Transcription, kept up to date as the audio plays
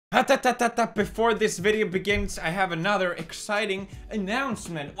Before this video begins, I have another exciting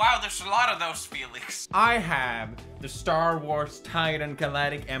announcement. Wow, there's a lot of those, Felix. I have the Star Wars Titan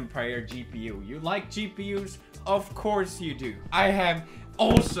Galactic Empire GPU. You like GPUs? Of course you do. I have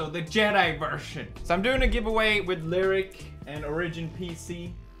also the Jedi version. So I'm doing a giveaway with Lyric and Origin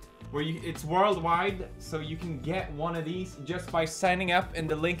PC, where it's worldwide, so you can get one of these just by signing up in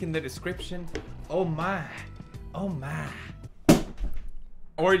the link in the description. Oh my. Oh my.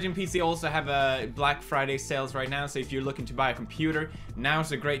 Origin PC also have a Black Friday sales right now, so if you're looking to buy a computer,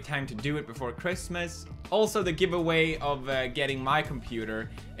 now's a great time to do it before Christmas. Also, the giveaway of getting my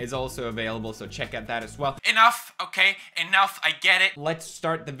computer is also available, so check out that as well. Enough, okay? Enough, I get it. Let's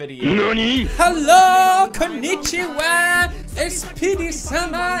start the video. Nani? Hello, konnichiwa, it's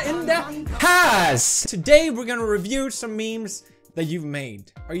PD-sama in the house. Today, we're gonna review some memes that you've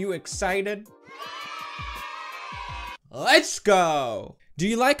made. Are you excited? Let's go. Do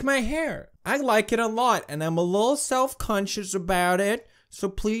you like my hair? I like it a lot, and I'm a little self-conscious about it, so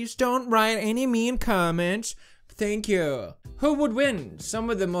please don't write any mean comments. Thank you. Who would win? Some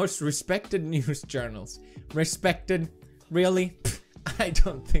of the most respected news journals. Respected? Really? I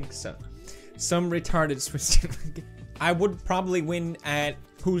don't think so. Some retarded Swissian. I would probably win at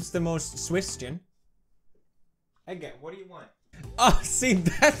who's the most Swissian. Again, what do you want? Oh, see,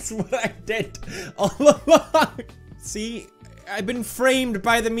 that's what I did all along. See? I've been framed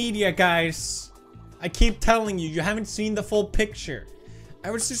by the media, guys. I keep telling you, you haven't seen the full picture.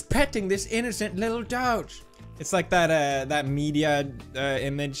 I was just petting this innocent little dog. It's like that media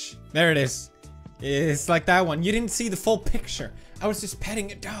image. There it is. It's like that one. You didn't see the full picture. I was just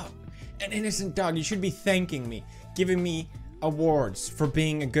petting a dog. An innocent dog. You should be thanking me. Giving me awards for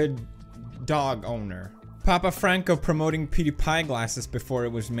being a good dog owner. Papa Franco promoting PewDiePie glasses before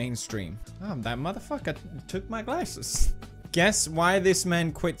it was mainstream. Oh, that motherfucker took my glasses. Guess why this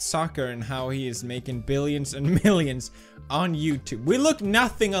man quit soccer and how he is making billions and millions on YouTube. We look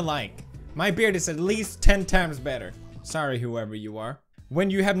nothing alike. My beard is at least 10 times better. Sorry, whoever you are. When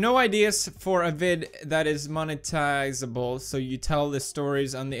you have no ideas for a vid that is monetizable, so you tell the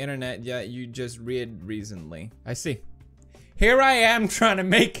stories on the internet that you just read recently. I see. Here I am trying to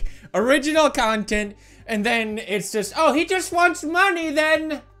make original content, and then it's just, oh, he just wants money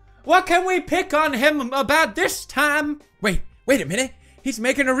then. What can we pick on him about this time? Wait a minute. He's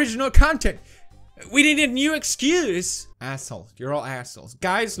making original content. We need a new excuse. Asshole. You're all assholes.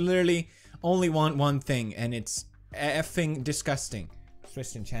 Guys literally only want one thing, and it's effing disgusting.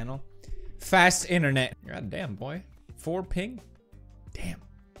 Tristan channel. Fast internet. God damn, boy. 4 ping?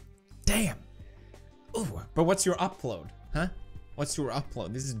 Damn. Ooh, but what's your upload? Huh? What's your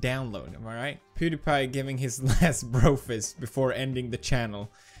upload? This is download, am I right? PewDiePie giving his last brofist before ending the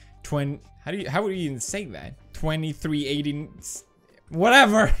channel. How would you even say that? 2380,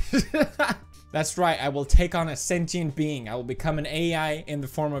 whatever. That's right, I will take on a sentient being. I will become an AI in the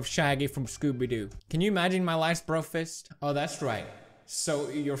form of Shaggy from Scooby-Doo. Can you imagine my last brofist? Oh, that's right. So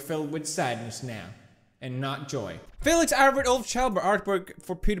you're filled with sadness now, and not joy. Felix Arvid Ulf Chalber artwork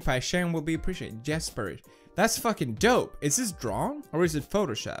for PewDiePie. Sharing will be appreciated. Jesper. That's fucking dope. Is this drawn or is it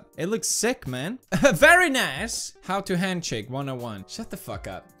Photoshop? It looks sick, man. Very nice. How to handshake 101. Shut the fuck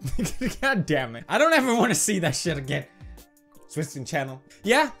up. God damn it. I don't ever want to see that shit again. Twisting channel.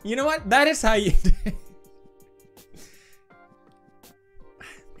 Yeah, you know what? That is how you do it.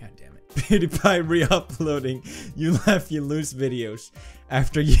 God damn it. PewDiePie re-uploading You Laugh You Lose videos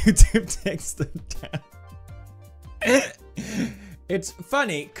after YouTube takes them down. It's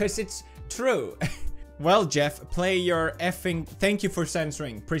funny because it's true. Well, Jeff, play your effing... Thank you for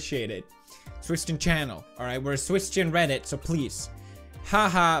censoring. Appreciate it. Swiston channel. Alright, we're a Swiston Reddit, so please.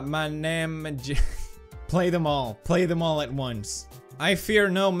 Haha, my name... Play them all. Play them all at once. I fear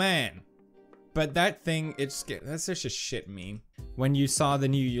no man. But that thing, it's... That's such a shit meme. When you saw the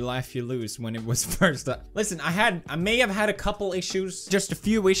new You Laugh You Lose when it was first up. Listen, I may have had a couple issues. Just a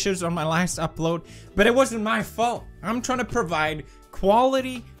few issues on my last upload. But it wasn't my fault. I'm trying to provide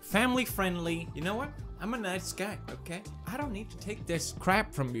quality, family-friendly... You know what? I'm a nice guy, okay? I don't need to take this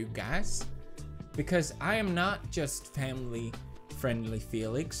crap from you guys. Because I am not just family-friendly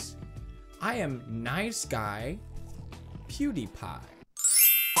Felix. I am nice guy PewDiePie.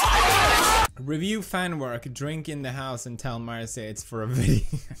 Review fan work, drink in the house and tell Marcy it's for a video.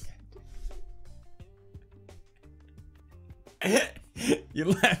 You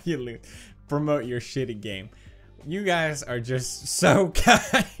laugh, you lose. Promote your shitty game. You guys are just so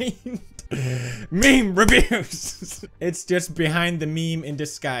kind. Meme reviews. It's just behind the meme in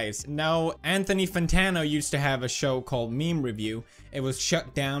disguise. Now, Anthony Fantano used to have a show called Meme Review. It was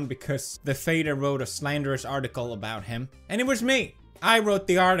shut down because the Fader wrote a slanderous article about him. And it was me. I wrote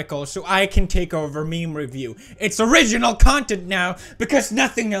the article, so I can take over meme review. It's original content now, because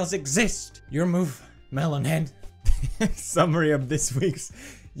nothing else exists. Your move, Melonhead. Summary of this week's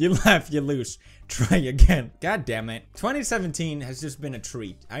You Laugh, You Lose. Try again. God damn it. 2017 has just been a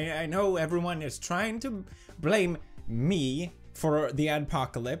treat. I know everyone is trying to blame me for the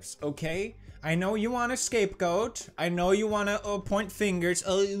apocalypse, okay? I know you want a scapegoat. I know you want to point fingers.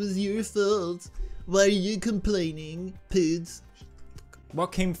 Oh, it was your fault. Why are you complaining, Puds?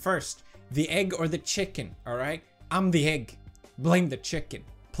 What came first? The egg or the chicken, alright? I'm the egg. Blame the chicken,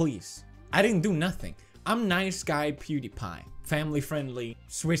 please. I didn't do nothing. I'm nice guy PewDiePie. Family friendly,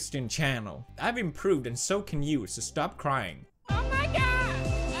 Swiston channel. I've improved and so can you, so stop crying. Oh my god!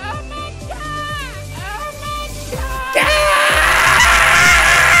 Oh my god! Oh my god!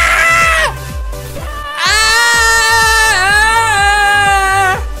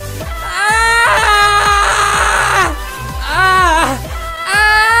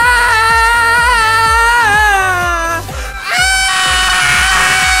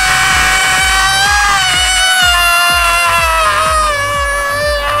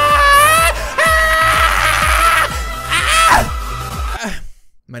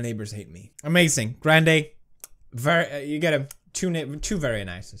 My neighbors hate me. Amazing. Grande. You get two very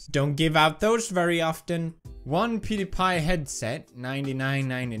nices. Don't give out those very often. One PewDiePie headset,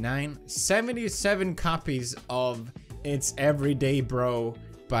 $99.99. 77 copies of It's Everyday Bro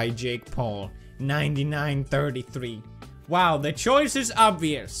by Jake Paul, $99.33. Wow, the choice is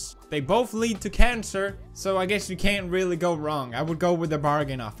obvious. They both lead to cancer, so I guess you can't really go wrong. I would go with the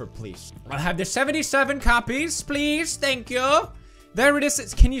bargain offer, please. I'll have the 77 copies, please. Thank you. There it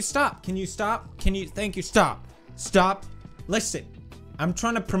is. Can you stop? Can you stop? Can you? Thank you. Stop. Stop. Listen. I'm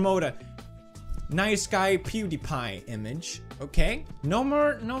trying to promote a nice guy PewDiePie image. Okay? No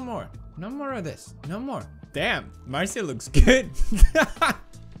more. No more. No more of this. No more. Damn. Marcia looks good.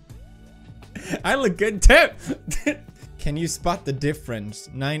 I look good too. Can you spot the difference?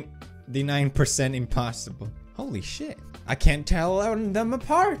 99% impossible. Holy shit. I can't tell them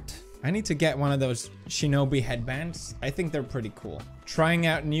apart. I need to get one of those Shinobi headbands. I think they're pretty cool. Trying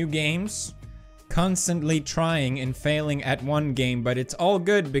out new games. Constantly trying and failing at one game, but it's all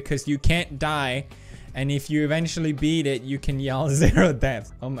good because you can't die. And if you eventually beat it, you can yell 0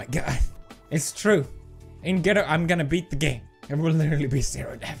 deaths. Oh my god. It's true. I'm gonna beat the game. It will literally be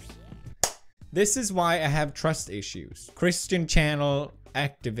 0 deaths. This is why I have trust issues. Christian channel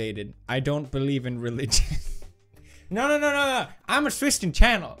activated. I don't believe in religion. No. I'm a Swiston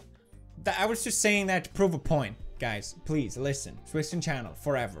channel. I was just saying that to prove a point. Guys, please listen. Swiston channel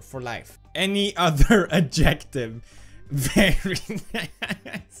forever, for life. Any other adjective? Very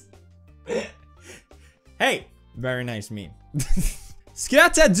nice. Hey, very nice meme.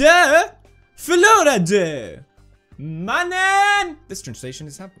 Skrattade, förlorade, mannen. This translation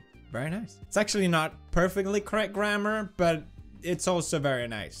is happening. Very nice. It's actually not perfectly correct grammar, but it's also very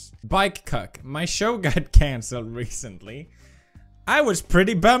nice. Bike cuck. My show got cancelled recently. I was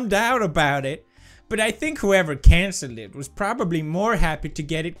pretty bummed out about it, but I think whoever cancelled it was probably more happy to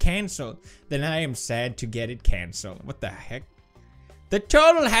get it cancelled than I am sad to get it cancelled. What the heck? The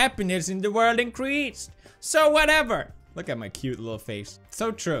total happiness in the world increased. So whatever. Look at my cute little face.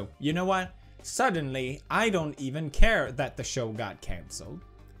 So true. You know what? Suddenly, I don't even care that the show got cancelled.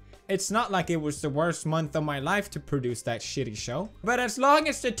 It's not like it was the worst month of my life to produce that shitty show. But as long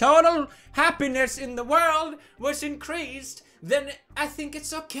as the total happiness in the world was increased, then I think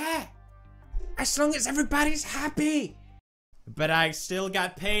it's okay. As long as everybody's happy. But I still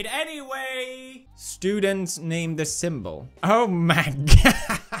got paid anyway. Students name the symbol. Oh my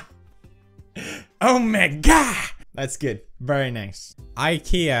god. Oh my god. That's good. Very nice.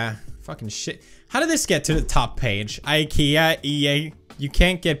 IKEA. Fucking shit. How did this get to the top page? IKEA, EA. You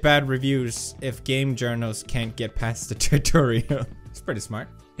can't get bad reviews if game journals can't get past the tutorial. It's pretty smart.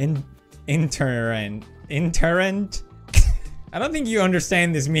 Interrent. I don't think you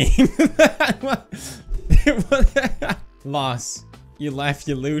understand this meme. Loss. You laugh,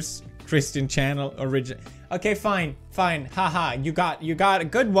 you lose. Christian channel origin. Okay, fine. Haha. You got a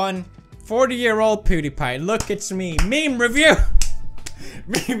good one. 40-year-old PewDiePie. Look, it's me. Meme review.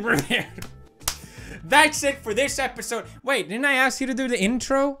 Meme review. That's it for this episode. Wait, didn't I ask you to do the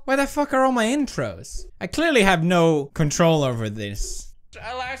intro? Where the fuck are all my intros? I clearly have no control over this.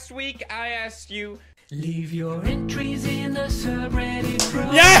 Last week, I asked you... Leave your entries in the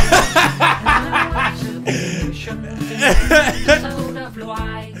subreddit. Yeah!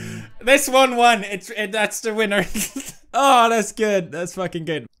 This one won. That's the winner. Oh, that's good. That's fucking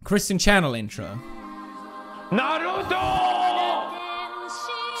good. Christian channel intro. Naruto!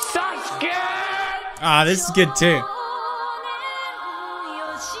 Sasuke! Ah, this is good too.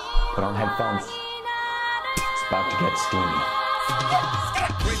 Put on headphones. It's about to get steamy.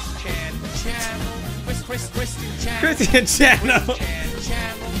 Christian channel.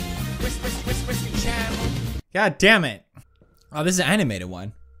 God damn it. Oh, this is an animated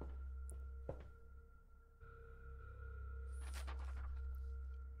one.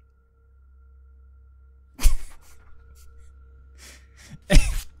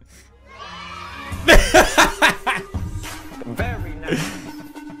 Very nice.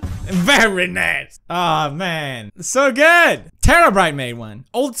 Very nice. Oh man, so good. Terabyte made one.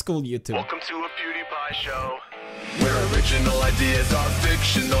 Old school YouTube. Welcome to a PewDiePie show, where original ideas are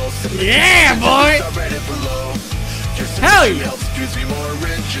fictional. Yeah, boy. Hell yeah. Helps views be more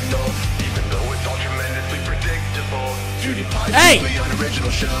original, even though it's all tremendously predictable. PewDiePie's Hey. usually an original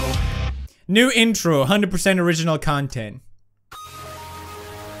show. New intro, 100% original content.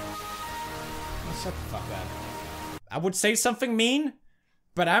 Shut the fuck up. I would say something mean,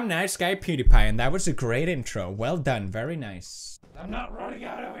 but I'm nice guy PewDiePie, and that was a great intro. Well done, very nice. I'm not running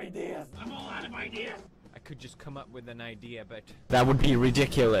out of ideas. I'm all out of ideas. I could just come up with an idea, but That would be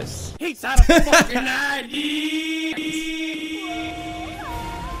ridiculous. he's out of fucking ideas.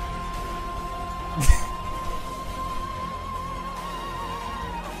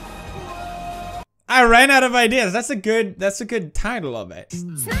 I ran out of ideas. That's a good title of it.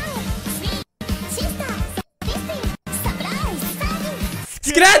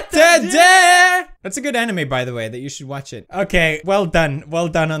 That's a good anime, by the way, that you should watch it. Okay, well done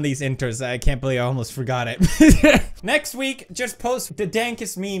on these intros. I can't believe I almost forgot it. Next week, just post the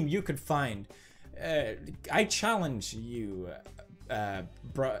dankest meme you could find. I challenge you,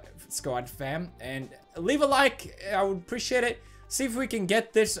 Squad fam, and leave a like. I would appreciate it. See if we can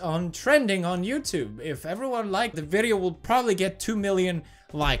get this on trending on YouTube. If everyone liked the video, we'll probably get 2 million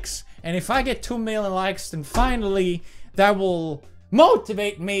likes. And if I get 2 million likes, then finally that will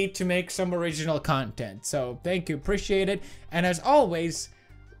motivate me to make some original content. So thank you, appreciate it. And as always,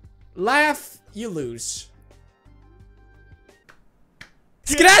 laugh, you lose.